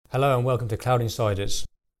Hello and welcome to Cloud Insiders,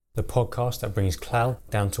 the podcast that brings cloud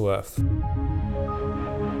down to earth.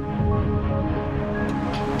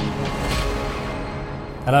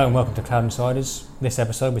 Hello and welcome to Cloud Insiders. This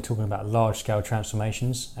episode we're talking about large-scale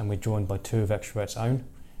transformations and we're joined by two of Extrovert's own,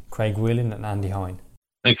 Craig Whelan and Andy Hine.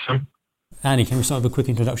 Thanks, Sam. Andy, can we start with a quick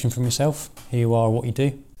introduction from yourself? Who you are, what you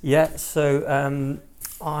do? Yeah, so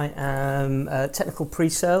I am a technical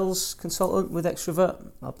pre-sales consultant with Extrovert.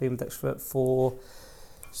 I've been with Extrovert for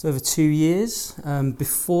just over 2 years.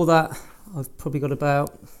 Before that, I've probably got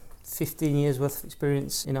about 15 years worth of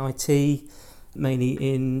experience in IT, mainly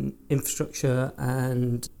in infrastructure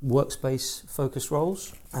and workspace focused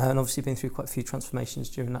roles, and obviously been through quite a few transformations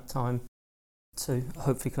during that time. So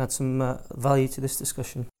hopefully can add some value to this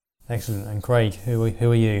discussion. Excellent. And Craig, who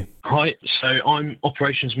are you? Hi, so I'm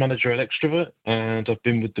operations manager at Extrovert and I've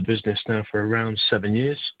been with the business now for around 7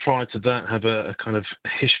 years. Prior to that, I have a kind of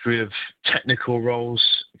history of technical roles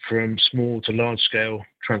from small to large scale,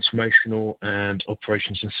 transformational and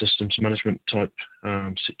operations and systems management type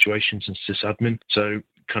situations and sysadmin. So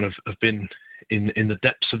kind of have been in the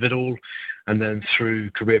depths of it all, and then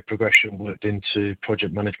through career progression worked into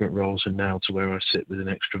project management roles, and now to where I sit within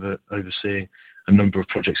Extrovert overseeing a number of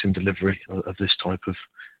projects in delivery of this type of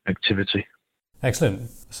activity. Excellent.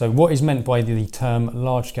 So what is meant by the term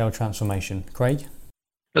large-scale transformation? Craig?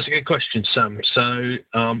 That's a good question, Sam. So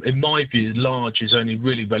in my view, large is only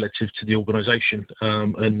really relative to the organisation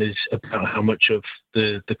and is about how much of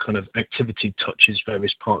the kind of activity touches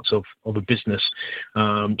various parts of a business.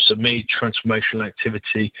 So me, transformational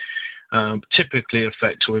activity typically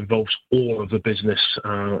affects or involves all of the business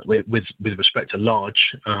with respect to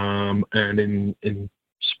large, and in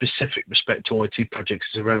specific respect to IT projects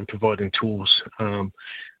is around providing tools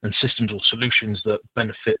and systems or solutions that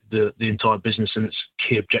benefit the entire business and its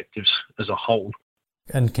key objectives as a whole.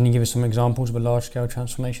 And can you give us some examples of a large-scale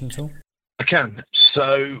transformation tool? I can.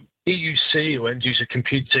 So EUC, or end user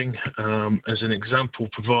computing, as an example,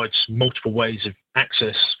 provides multiple ways of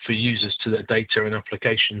access for users to their data and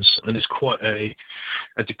applications, and it's quite a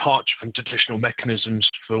departure from traditional mechanisms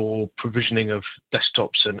for provisioning of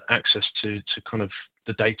desktops and access to kind of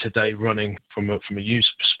the day-to-day running from a user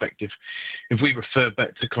perspective. If we refer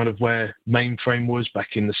back to kind of where mainframe was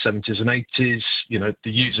back in the 70s and 80s,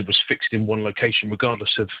 the user was fixed in one location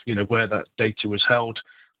regardless of where that data was held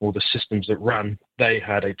or the systems that ran. They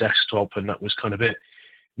had a desktop and that was kind of it.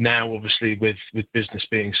 Now, obviously, with business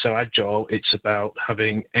being so agile, it's about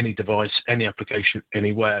having any device, any application,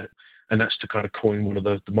 anywhere. And that's to kind of coin one of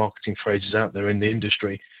the marketing phrases out there in the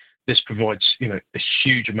industry. This provides, a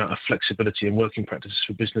huge amount of flexibility and working practices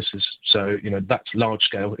for businesses. So, that's large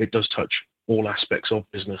scale. It does touch all aspects of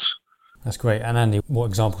business. That's great. And Andy, what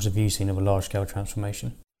examples have you seen of a large scale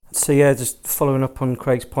transformation? So yeah, just following up on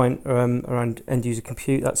Craig's point around end user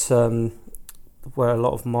compute, that's where a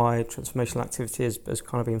lot of my transformational activity has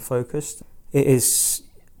kind of been focused. It is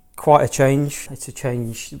quite a change. It's a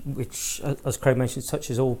change which, as Craig mentioned,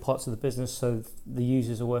 touches all parts of the business. So the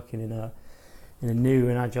users are working in a new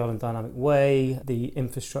and agile and dynamic way. The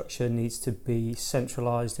infrastructure needs to be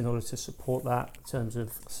centralized in order to support that in terms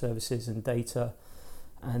of services and data.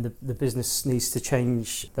 And the business needs to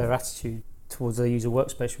change their attitude towards their user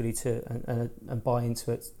workspace really and buy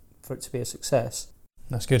into it for it to be a success.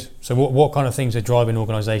 That's good. So what kind of things are driving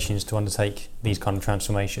organisations to undertake these kind of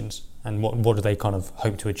transformations, and what do they kind of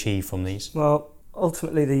hope to achieve from these? Well,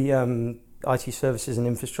 ultimately the IT services and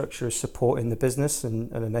infrastructure is supporting the business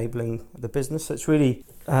and enabling the business. So it's really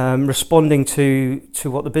responding to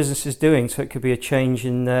what the business is doing. So it could be a change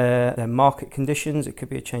in their market conditions, it could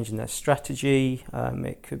be a change in their strategy,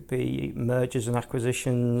 it could be mergers and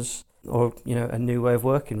acquisitions, or a new way of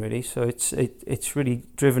working really. So it's really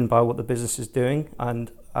driven by what the business is doing,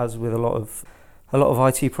 and as with a lot of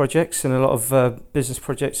IT projects and a lot of business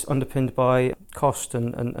projects, underpinned by cost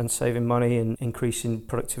and saving money and increasing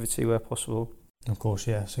productivity where possible. Of course,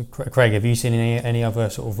 yeah. So Craig, have you seen any other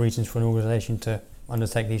sort of reasons for an organisation to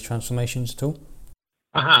undertake these transformations at all?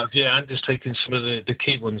 I have, yeah, and just taking some of the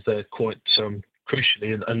key ones there quite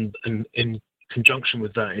crucially, and in conjunction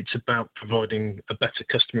with that, it's about providing a better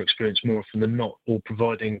customer experience more often than not, or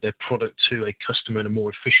providing their product to a customer in a more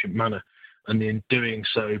efficient manner, and in doing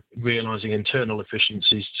so realizing internal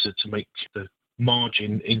efficiencies to make the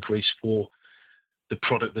margin increase for the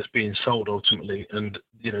product that's being sold ultimately. And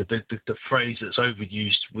the phrase that's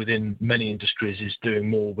overused within many industries is doing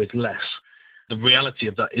more with less. The reality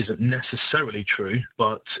of that isn't necessarily true,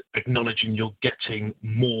 but acknowledging you're getting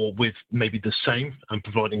more with maybe the same and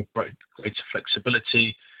providing greater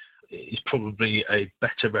flexibility is probably a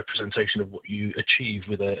better representation of what you achieve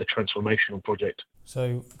with a transformational project.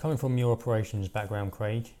 So coming from your operations background,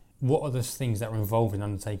 Craig, what are the things that are involved in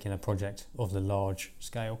undertaking a project of the large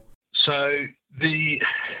scale? So the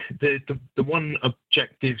one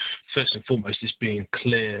objective, first and foremost, is being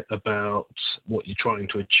clear about what you're trying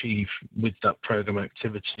to achieve with that program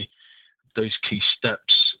activity. Those key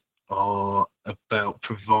steps are about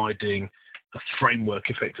providing a framework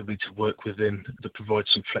effectively to work within that provides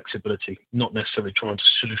some flexibility, not necessarily trying to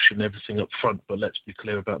solution everything up front, but let's be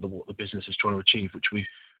clear about what the business is trying to achieve, which we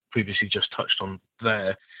previously just touched on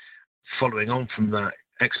there. Following on from that,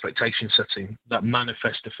 expectation setting, that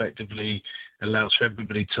manifest effectively allows for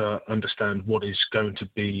everybody to understand what is going to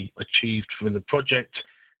be achieved from the project,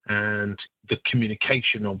 and the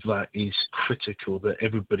communication of that is critical, that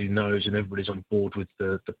everybody knows and everybody's on board with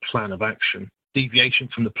the plan of action. Deviation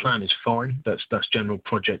from the plan is fine. That's general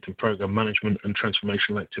project and program management, and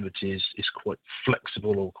transformational activity is quite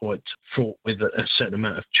flexible or quite fraught with a certain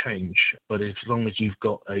amount of change. But as long as you've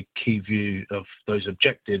got a key view of those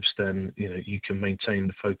objectives, then you can maintain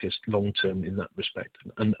the focus long term in that respect.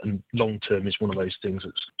 And long term is one of those things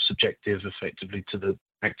that's subjective effectively to the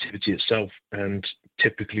activity itself, and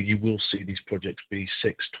typically you will see these projects be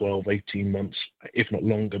 6, 12, 18 months, if not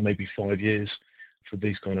longer, maybe 5 years for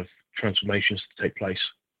these kind of transformations to take place.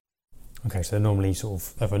 Okay, so normally sort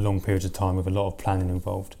of over long periods of time with a lot of planning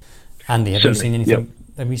involved. Andy, have you seen anything?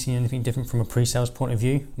 Yep. Have you seen anything different from a pre-sales point of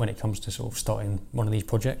view when it comes to sort of starting one of these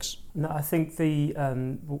projects? No, I think the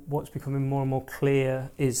what's becoming more and more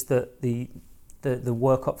clear is that the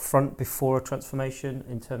work up front before a transformation,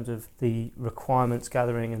 in terms of the requirements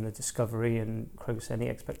gathering and the discovery and any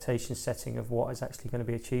expectation setting of what is actually going to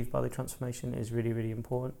be achieved by the transformation, is really, really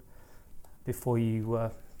important before you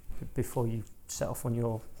set off on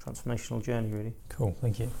your transformational journey, really. Cool,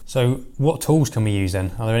 thank you. So what tools can we use then?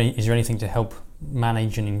 Is there anything to help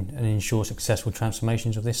manage and ensure successful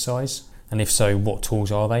transformations of this size? And if so, what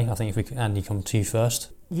tools are they? I think if we could, Andy, come to you first.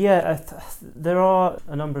 Yeah, there are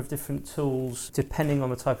a number of different tools depending on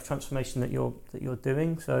the type of transformation that you're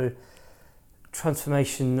doing. So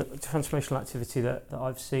transformational activity that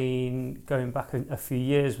I've seen going back a few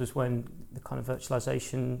years was when the kind of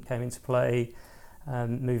virtualization came into play.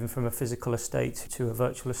 Moving from a physical estate to a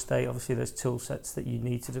virtual estate, obviously there's tool sets that you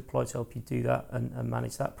need to deploy to help you do that and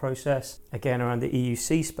manage that process. Again, around the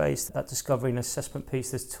EUC space, that discovery and assessment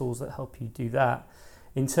piece, there's tools that help you do that.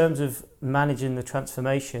 In terms of managing the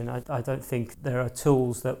transformation, I don't think there are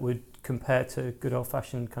tools that would compare to good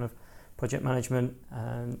old-fashioned kind of project management.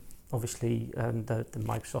 Obviously, the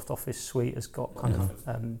Microsoft Office suite has got kind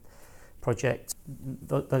of project,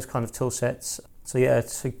 those kind of tool sets. So yeah,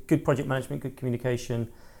 it's a good project management, good communication.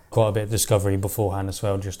 Quite a bit of discovery beforehand as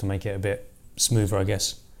well, just to make it a bit smoother, I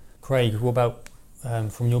guess. Craig, what about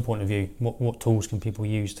from your point of view, what tools can people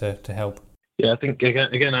use to help? Yeah, I think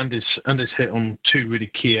again Andy's hit on two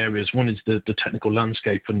really key areas. One is the technical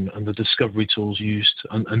landscape and the discovery tools used,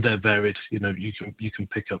 and they're varied. You can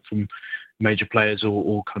pick up from major players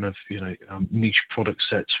or kind of niche product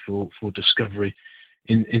sets for discovery.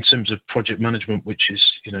 In terms of project management, which is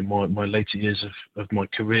my later years of my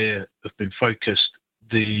career have been focused,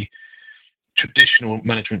 the traditional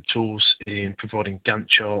management tools in providing Gantt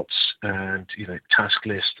charts and task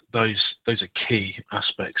list, those are key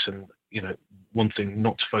aspects. And one thing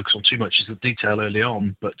not to focus on too much is the detail early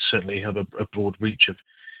on, but certainly have a broad reach of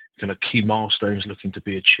kind of key milestones looking to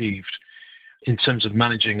be achieved. In terms of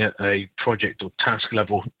managing at a project or task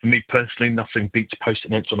level, for me personally, nothing beats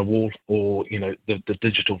post-it notes on a wall or the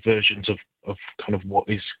digital versions of kind of what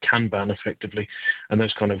is Kanban effectively, and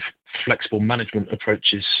those kind of flexible management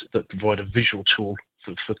approaches that provide a visual tool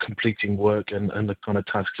for completing work and the kind of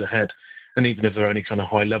tasks ahead. And even if they're only kind of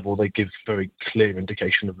high level, they give very clear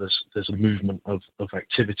indication of there's a movement of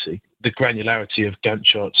activity. The granularity of Gantt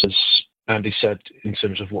charts, as Andy said, in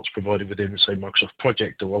terms of what's provided within, say, Microsoft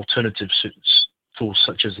Project or alternative tools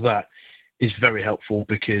such as that, is very helpful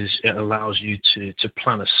because it allows you to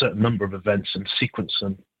plan a certain number of events and sequence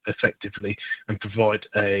them effectively and provide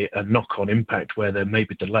a knock-on impact where there may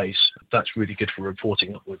be delays. That's really good for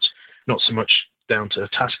reporting upwards, not so much down to a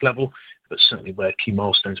task level, but certainly where key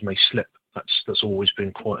milestones may slip. That's always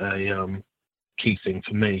been quite a key thing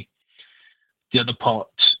for me. The other part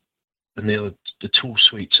and the tool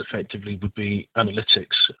suites effectively would be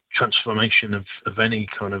analytics. Transformation of any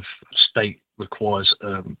kind of state requires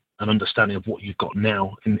an understanding of what you've got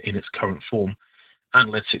now in its current form.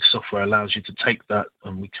 Analytics software allows you to take that,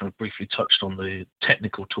 and we kind of briefly touched on the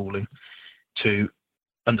technical tooling, to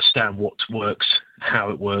understand what works, how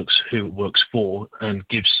it works, who it works for, and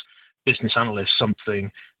gives business analysts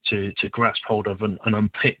something to grasp hold of and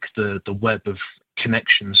unpick the web of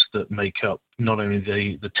connections that make up not only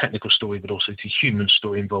the technical story but also the human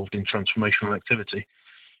story involved in transformational activity.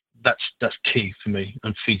 that's key for me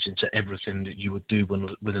and feeds into everything that you would do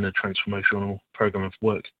within a transformational program of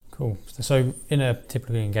work. Cool. So in a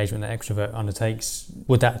typical engagement that Extrovert undertakes,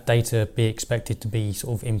 would that data be expected to be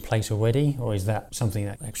sort of in place already, or is that something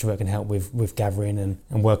that Extrovert can help with gathering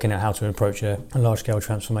and working out how to approach a large-scale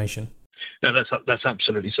transformation? No, that's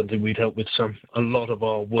absolutely something we'd help with. A lot of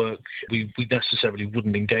our work, we necessarily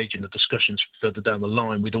wouldn't engage in the discussions further down the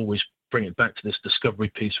line. We'd always bring it back to this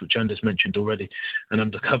discovery piece, which Anders mentioned already, and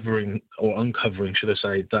uncovering, should I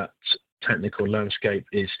say, that technical landscape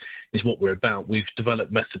is what we're about. We've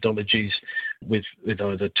developed methodologies with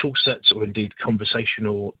either tool sets or indeed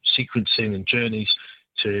conversational sequencing and journeys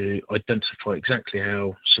to identify exactly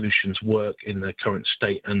how solutions work in their current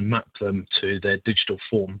state and map them to their digital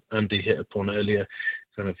form. Andy hit upon earlier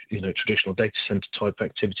kind of traditional data center type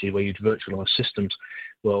activity where you'd virtualize systems.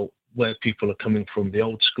 Well, where people are coming from the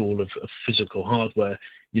old school of physical hardware,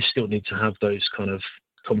 you still need to have those kind of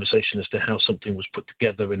conversation as to how something was put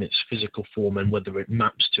together in its physical form and whether it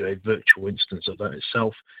maps to a virtual instance of that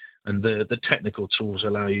itself. And the technical tools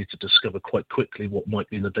allow you to discover quite quickly what might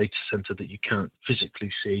be in the data center that you can't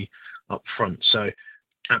physically see up front. So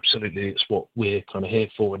absolutely, it's what we're kind of here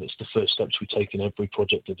for, and it's the first steps we take in every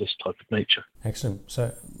project of this type of nature. Excellent.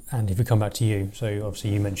 So, Andy, if we come back to you, so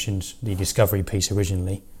obviously you mentioned the discovery piece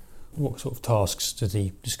originally. What sort of tasks do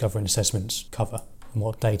the discovery and assessments cover, and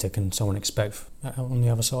what data can someone expect on the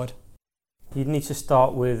other side? You'd need to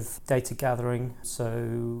start with data gathering,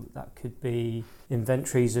 so that could be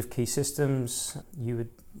inventories of key systems. You would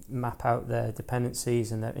map out their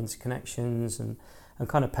dependencies and their interconnections and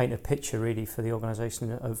kind of paint a picture really for the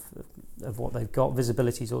organisation of what they've got.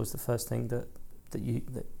 Visibility is always the first thing that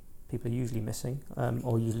people are usually missing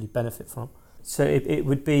or usually benefit from. So it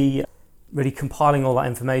would be really compiling all that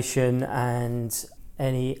information and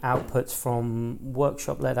any outputs from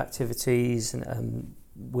workshop-led activities and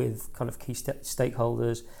with kind of key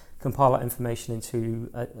stakeholders, compile that information into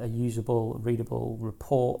a usable, readable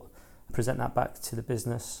report, present that back to the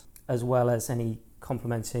business, as well as any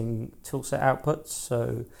complementing toolset outputs.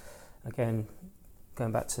 So again,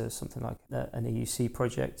 going back to something like an EUC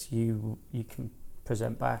project, you can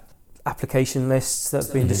present back application lists that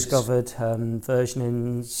have been discovered,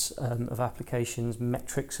 versionings of applications,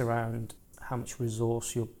 metrics around how much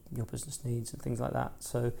resource your business needs and things like that.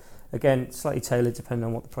 So again, slightly tailored depending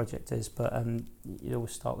on what the project is, but you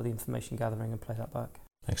always start with the information gathering and play that back.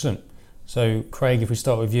 Excellent. So Craig, if we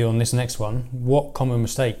start with you on this next one, what common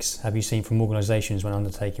mistakes have you seen from organisations when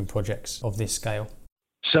undertaking projects of this scale?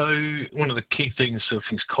 So one of the key things I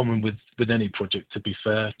think is common with any project, to be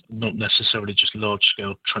fair, not necessarily just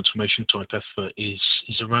large-scale transformation type effort, is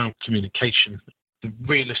around communication. The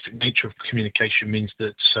realistic nature of communication means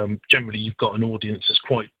that generally you've got an audience that's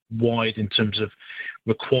quite wide in terms of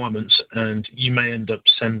requirements, and you may end up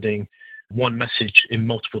sending one message in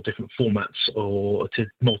multiple different formats or to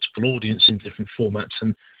multiple audience in different formats.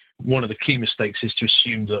 And one of the key mistakes is to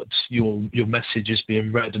assume that your message is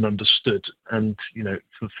being read and understood. And,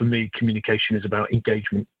 for me, communication is about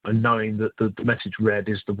engagement and knowing that the message read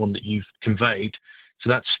is the one that you've conveyed. So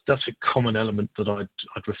that's a common element that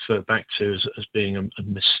I'd refer back to as being a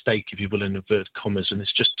mistake, if you will, in inverted commas. And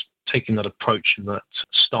it's just taking that approach and that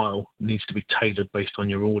style needs to be tailored based on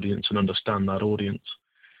your audience and understand that audience.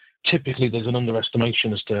 Typically, there's an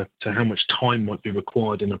underestimation as to how much time might be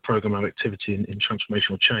required in a program of activity in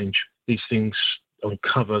transformational change. These things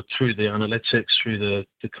uncover through the analytics, through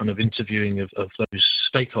the kind of interviewing of those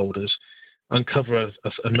stakeholders, uncover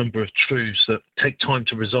a number of truths that take time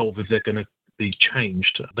to resolve if they're going to be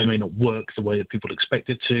changed. They may not work the way that people expect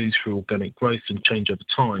it to through organic growth and change over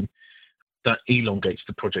time. That elongates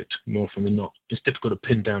the project more often than not. It's difficult to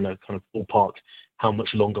pin down a kind of ballpark how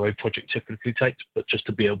much longer a project typically takes, but just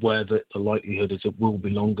to be aware that the likelihood is it will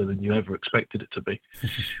be longer than you ever expected it to be.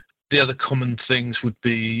 The other common things would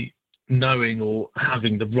be knowing or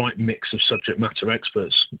having the right mix of subject matter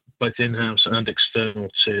experts, both in-house and external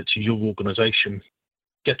to your organisation.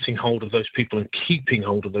 Getting hold of those people and keeping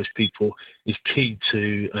hold of those people is key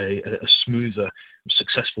to a smoother,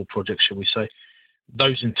 successful project, shall we say.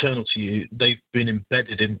 Those internal to you, they've been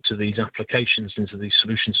embedded into these applications, into these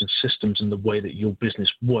solutions and systems and the way that your business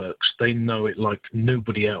works. They know it like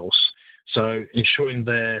nobody else. So ensuring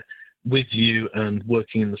they're with you and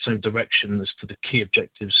working in the same direction as to the key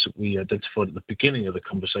objectives that we identified at the beginning of the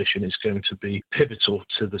conversation is going to be pivotal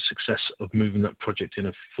to the success of moving that project in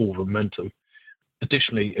a full momentum.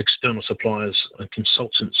 Additionally, external suppliers and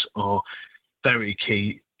consultants are very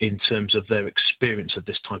key in terms of their experience of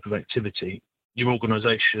this type of activity. Your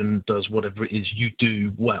organisation does whatever it is you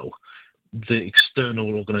do well. The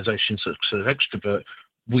external organisations such as Extrovert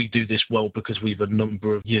we do this well because we've a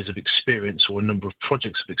number of years of experience or a number of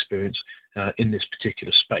projects of experience in this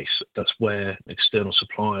particular space. That's where external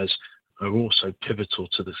suppliers are also pivotal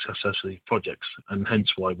to the success of these projects, and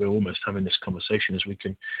hence why we're almost having this conversation, as we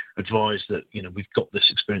can advise that, we've got this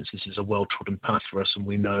experience, this is a well-trodden path for us, and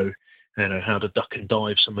we know, how to duck and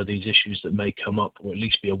dive some of these issues that may come up, or at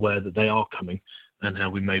least be aware that they are coming, and how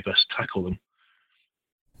we may best tackle them.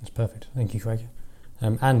 That's perfect. Thank you, Craig.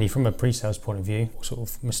 Andy, from a pre-sales point of view, what sort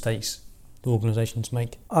of mistakes do organisations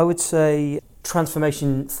make? I would say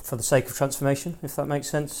transformation for the sake of transformation, if that makes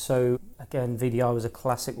sense. So again, VDI was a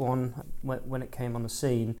classic one when it came on the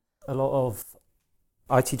scene. A lot of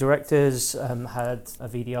IT directors had a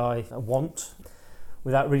VDI want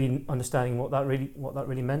without really understanding what that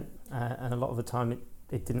really meant, and a lot of the time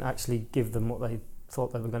it didn't actually give them what they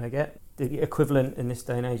thought they were going to get. The equivalent in this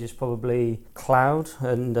day and age is probably cloud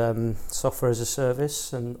and software as a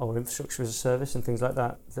service or infrastructure as a service and things like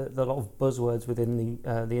that. There are a lot of buzzwords within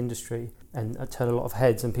the industry and turn a lot of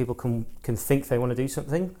heads, and people can think they want to do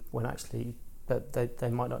something when actually they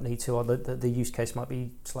might not need to, or the use case might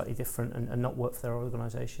be slightly different and not work for their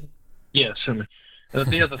organisation. Yeah, certainly.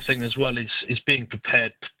 The other thing as well is being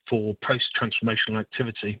prepared for post-transformational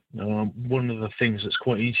activity. One of the things that's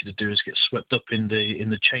quite easy to do is get swept up in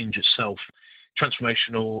the change itself.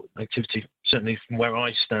 Transformational activity, certainly from where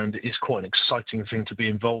I stand, is quite an exciting thing to be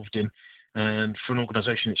involved in. And for an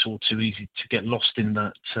organisation, it's all too easy to get lost in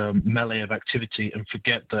that melee of activity and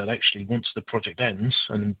forget that actually once the project ends,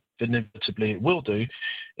 and inevitably it will do,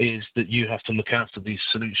 is that you have to look after these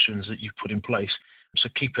solutions that you've put in place. So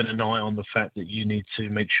keeping an eye on the fact that you need to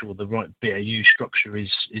make sure the right BAU structure is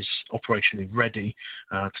operationally ready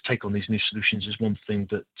to take on these new solutions is one thing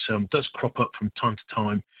that does crop up from time to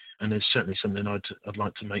time, and is certainly something I'd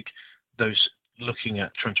like to make those looking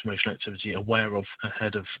at transformational activity aware of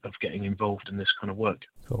ahead of getting involved in this kind of work.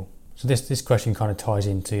 Cool. So this question kind of ties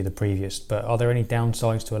into the previous, but are there any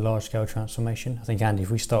downsides to a large-scale transformation? I think, Andy, if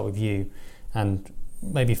we start with you and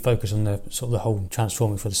maybe focus on the sort of the whole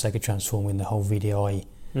transforming for the sake of transforming, the whole VDI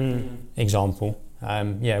example.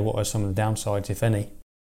 What are some of the downsides, if any?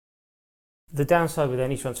 The downside with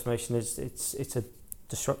any transformation is it's a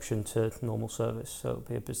disruption to normal service, so it'll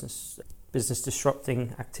be a business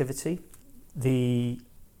disrupting activity. The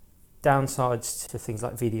downsides to things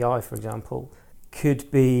like VDI, for example, could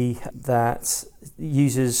be that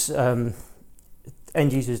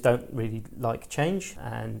end users don't really like change,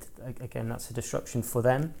 and again that's a disruption for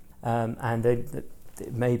them, and it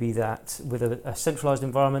may be that with a centralized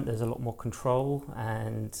environment there's a lot more control,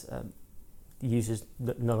 and users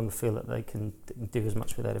no longer feel that they can do as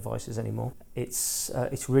much with their devices anymore. It's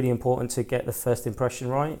really important to get the first impression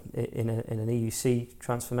right in an EUC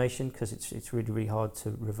transformation, because it's really hard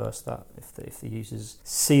to reverse that if the users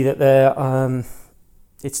see that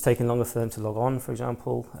it's taking longer for them to log on, for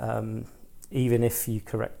example. Even if you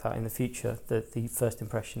correct that in the future, the first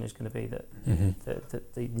impression is going to be that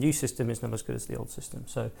the new system is not as good as the old system.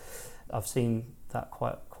 So I've seen that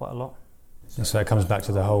quite a lot. And so it comes back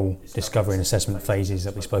to the whole discovery and assessment phases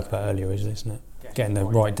that we spoke about earlier, isn't it? Getting the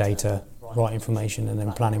right data, right information, and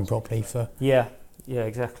then planning properly for... Yeah,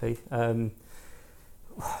 exactly.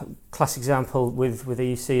 Classic example with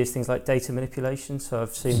EUC is things like data manipulation. So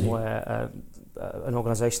I've seen where an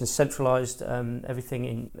organisation has centralised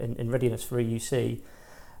everything in readiness for EUC,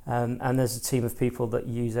 and there's a team of people that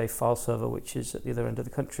use a file server which is at the other end of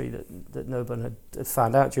the country that no one had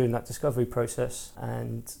found out during that discovery process,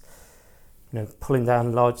 and pulling down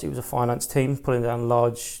it was a finance team pulling down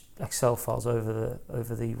large Excel files over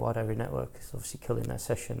the wide area network is obviously killing their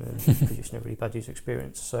session and producing a really bad user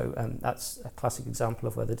experience. So that's a classic example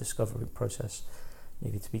of where the discovery process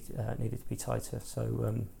needed to be tighter.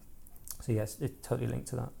 So yes, it's totally linked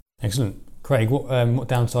to that. Excellent. Craig, what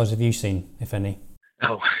downsides have you seen, if any?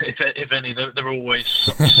 Oh, if any, there are always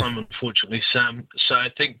some, unfortunately, Sam. So I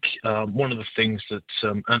think one of the things that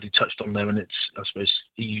Andy touched on there, and it's, I suppose,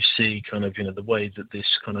 EUC kind of, the way that this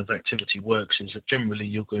kind of activity works is that generally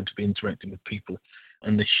you're going to be interacting with people,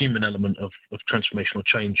 and the human element of transformational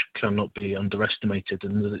change cannot be underestimated,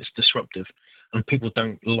 and that it's disruptive. And people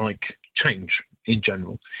don't like change in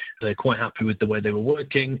general. They're quite happy with the way they were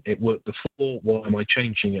working. It worked before. Why am I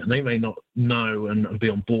changing it? And they may not know and be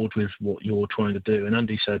on board with what you're trying to do. And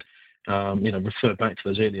Andy said, refer back to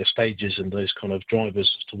those earlier stages and those kind of drivers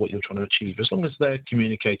as to what you're trying to achieve. As long as they're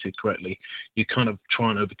communicated correctly, you kind of try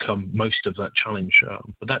and overcome most of that challenge.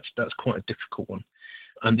 But that's quite a difficult one.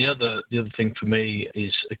 And the other thing for me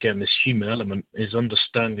is, again, this human element is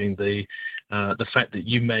understanding the fact that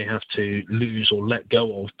you may have to lose or let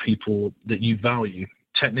go of people that you value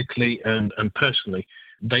technically and personally.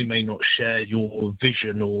 they may not share your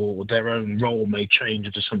vision, or their own role may change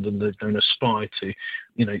into something they don't aspire to.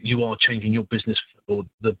 You are changing your business for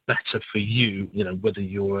the better for you, whether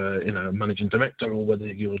you're a managing director or whether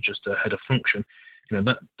you're just a head of function.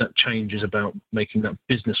 That change is about making that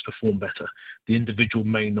business perform better. The individual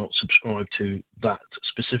may not subscribe to that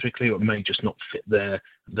specifically, or it may just not fit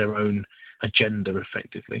their own agenda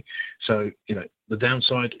effectively. So, the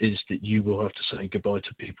downside is that you will have to say goodbye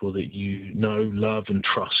to people that you know, love and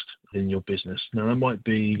trust in your business. Now, that might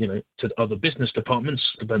be, to other business departments,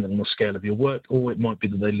 depending on the scale of your work, or it might be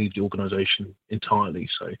that they leave the organisation entirely.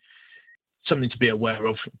 So something to be aware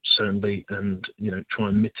of, certainly, and try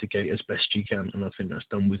and mitigate as best you can. And I think that's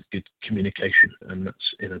done with good communication, and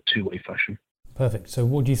that's in a two-way fashion. Perfect. So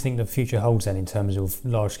what do you think the future holds then in terms of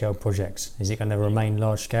large-scale projects? Is it going to remain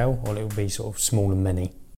large-scale, or it will be sort of small and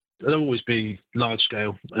mini? There'll always be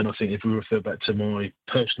large-scale, and I think if we refer back to my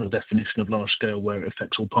personal definition of large-scale, where it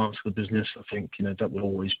affects all parts of the business, I think that will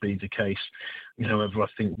always be the case. However, I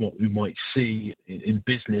think what we might see in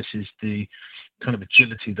business is the kind of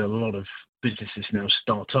agility that a lot of businesses now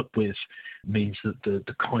start up with means that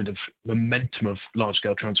the kind of momentum of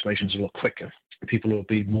large-scale transformation is a lot quicker. People will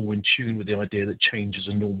be more in tune with the idea that change is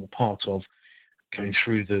a normal part of going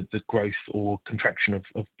through the growth or contraction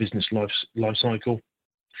of business life cycle.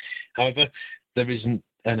 However, there isn't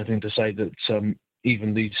anything to say that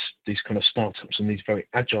even these kind of startups and these very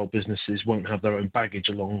agile businesses won't have their own baggage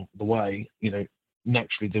along the way.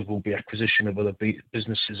 Naturally, there will be acquisition of other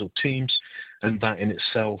businesses or teams, and that in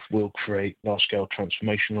itself will create large-scale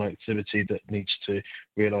transformational activity that needs to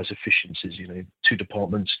realise efficiencies. Two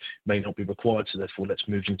departments may not be required, so therefore let's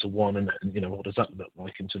move into one, and what does that look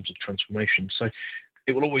like in terms of transformation? So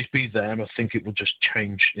it will always be there, and I think it will just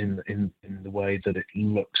change in the way that it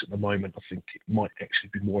looks at the moment. I think it might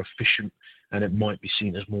actually be more efficient, and it might be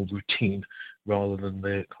seen as more routine rather than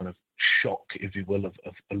the kind of shock, if you will, of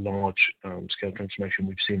a large scale transformation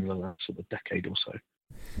we've seen in the last sort of decade or so.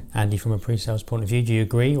 Andy, from a pre-sales point of view, do you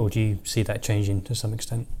agree, or do you see that changing to some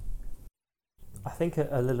extent? I think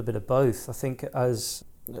a little bit of both. I think as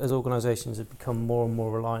organisations have become more and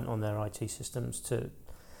more reliant on their IT systems to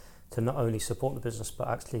not only support the business but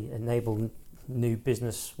actually enable new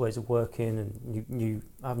business ways of working and new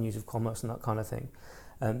avenues of commerce and that kind of thing,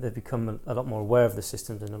 they've become a lot more aware of the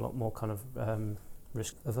systems and a lot more kind of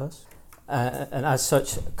risk averse. And as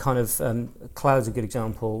such, kind of cloud's a good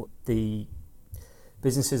example. The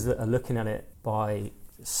businesses that are looking at it by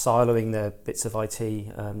siloing their bits of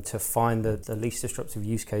IT to find the least disruptive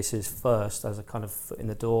use cases first as a kind of foot in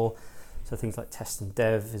the door. So things like test and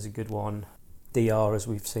dev is a good one. DR, as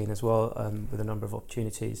we've seen as well, with a number of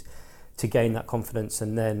opportunities to gain that confidence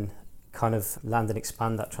and then kind of land and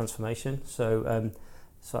expand that transformation. So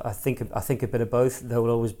I think a bit of both. There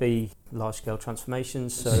will always be large-scale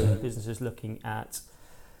transformations, so businesses looking at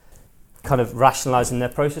kind of rationalising their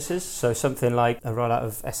processes. So something like a rollout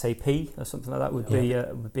of SAP or something like that would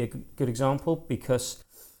be a good example, because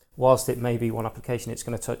whilst it may be one application, it's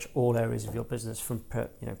going to touch all areas of your business, from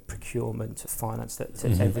procurement to finance to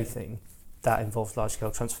everything that involves large-scale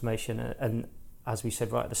transformation. And as we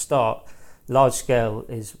said right at the start, large-scale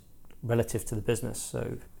is relative to the business.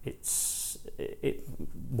 So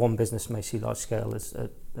one business may see large scale as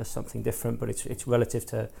something different, but it's relative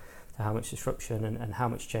to how much disruption and how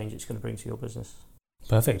much change it's going to bring to your business.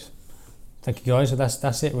 Perfect. Thank you, guys. So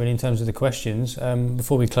that's it really in terms of the questions.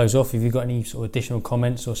 Before we close off, have you got any sort of additional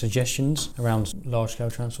comments or suggestions around large scale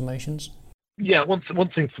transformations? Yeah, one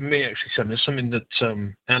thing for me actually, Sam, is something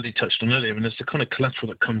that Andy touched on earlier, and there's the kind of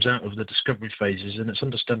collateral that comes out of the discovery phases, and it's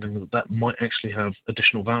understanding that might actually have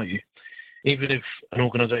additional value. Even if an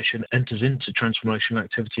organisation enters into transformational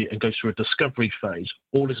activity and goes through a discovery phase,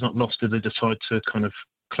 all is not lost if they decide to kind of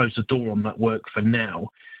close the door on that work for now.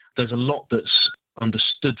 There's a lot that's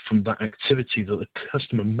understood from that activity that the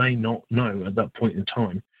customer may not know at that point in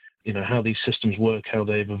time. How these systems work, how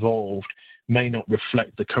they've evolved, may not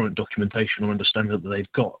reflect the current documentation or understanding that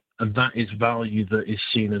they've got. And that is value that is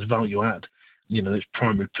seen as value add. Its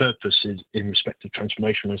primary purpose is in respect of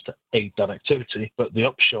transformation is to aid that activity. But the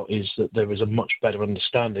upshot is that there is a much better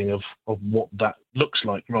understanding of what that looks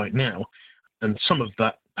like right now. And some of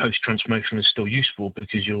that post-transformation is still useful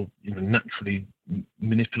because you'll naturally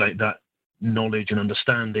manipulate that knowledge and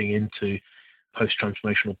understanding into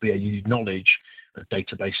post-transformational BAU knowledge,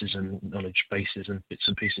 databases and knowledge bases and bits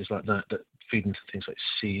and pieces like that feed into things like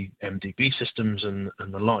CMDB systems and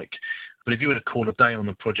the like. But if you were to call a day on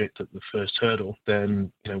the project at the first hurdle,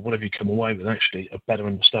 then what have you come away with? Actually, a better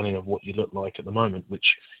understanding of what you look like at the moment, which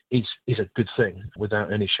is a good thing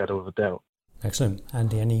without any shadow of a doubt. Excellent.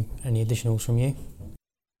 Andy, any additionals from you?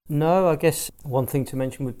 No, I guess one thing to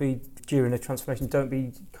mention would be during a transformation, don't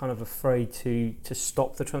be kind of afraid to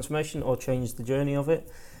stop the transformation or change the journey of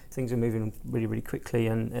it. Things are moving really, really quickly,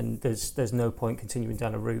 and there's no point continuing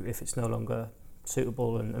down a route if it's no longer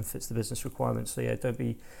suitable and fits the business requirements. So yeah, don't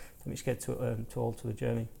be scared to alter the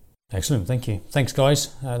journey. Excellent, thank you. Thanks,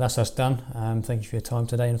 guys. That's us done. Thank you for your time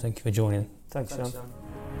today, and thank you for joining. Thanks, Sam.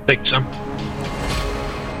 Thanks, Sam.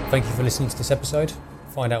 Thank you for listening to this episode.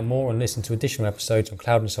 Find out more and listen to additional episodes on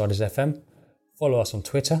Cloud Insiders FM. Follow us on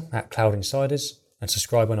Twitter @Cloud Insiders and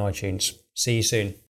subscribe on iTunes. See you soon.